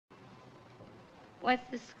What's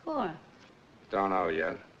the score? Don't know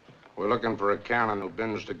yet. We're looking for a cannon who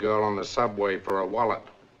binged a girl on the subway for a wallet.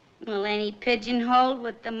 Well, ain't he pigeonholed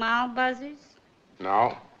with the mall buzzers?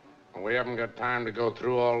 No. We haven't got time to go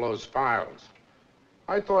through all those files.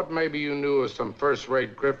 I thought maybe you knew of some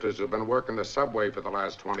first-rate grifters who've been working the subway for the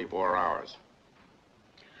last 24 hours.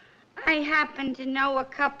 I happen to know a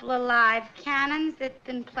couple of live cannons that's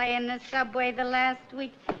been playing the subway the last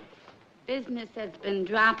week. Business has been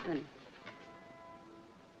dropping.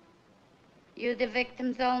 You the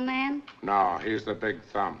victim's old man? No, he's the big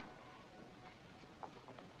thumb.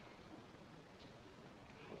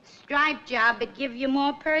 Stripe job would give you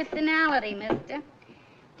more personality, mister.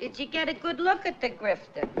 Did you get a good look at the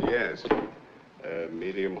grifter? Yes.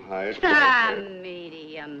 Medium height.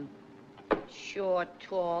 Medium. Short,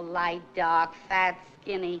 tall, light, dark, fat,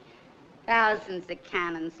 skinny. Thousands of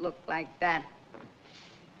cannons look like that.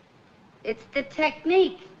 It's the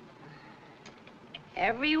technique.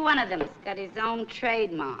 Every one of them's got his own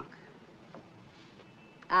trademark.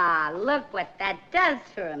 Ah, look what that does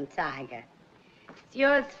for him, Tiger. It's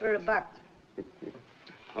yours for $1.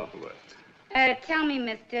 All right. Tell me,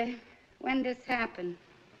 mister, when this happened?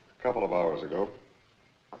 A couple of hours ago.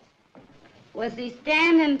 Was he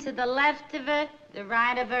standing to the left of her, the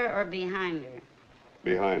right of her, or behind her?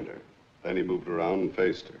 Behind her. Then he moved around and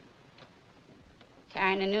faced her.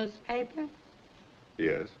 Carrying a newspaper?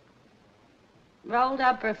 Yes. Rolled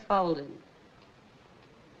up or folded?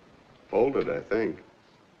 Folded, I think.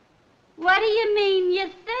 What do you mean you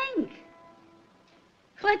think?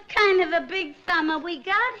 What kind of a big thumb have we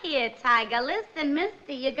got here, Tiger? Listen,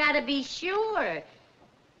 mister, you gotta be sure.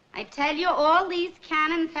 I tell you, all these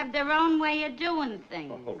cannons have their own way of doing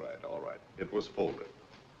things. All right, all right. It was folded.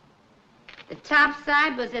 The top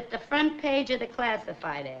side was at the front page of the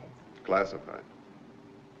classified ads. Classified?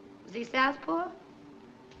 Was he southpaw?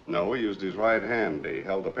 No, he used his right hand. He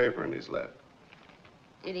held the paper in his left.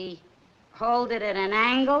 Did he hold it at an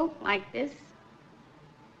angle, like this?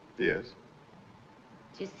 Yes.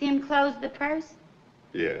 Did you see him close the purse?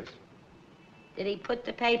 Yes. Did he put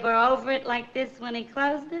the paper over it like this when he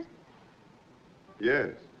closed it?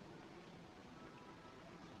 Yes.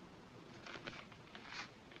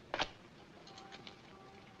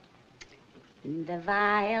 The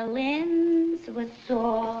violins were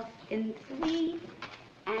soft and sweet,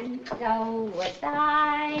 and so was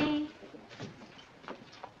I.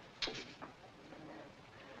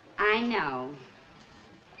 I know.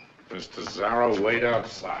 Mr. Zarro, wait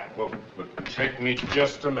outside. Well, take me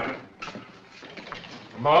just a minute.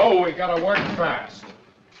 Mo, we gotta work fast.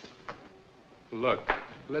 Look,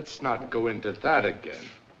 let's not go into that again.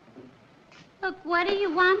 Look, what do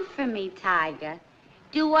you want from me, Tiger?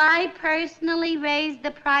 Do I personally raise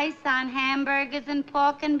the price on hamburgers and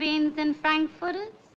pork and beans and frankfurters?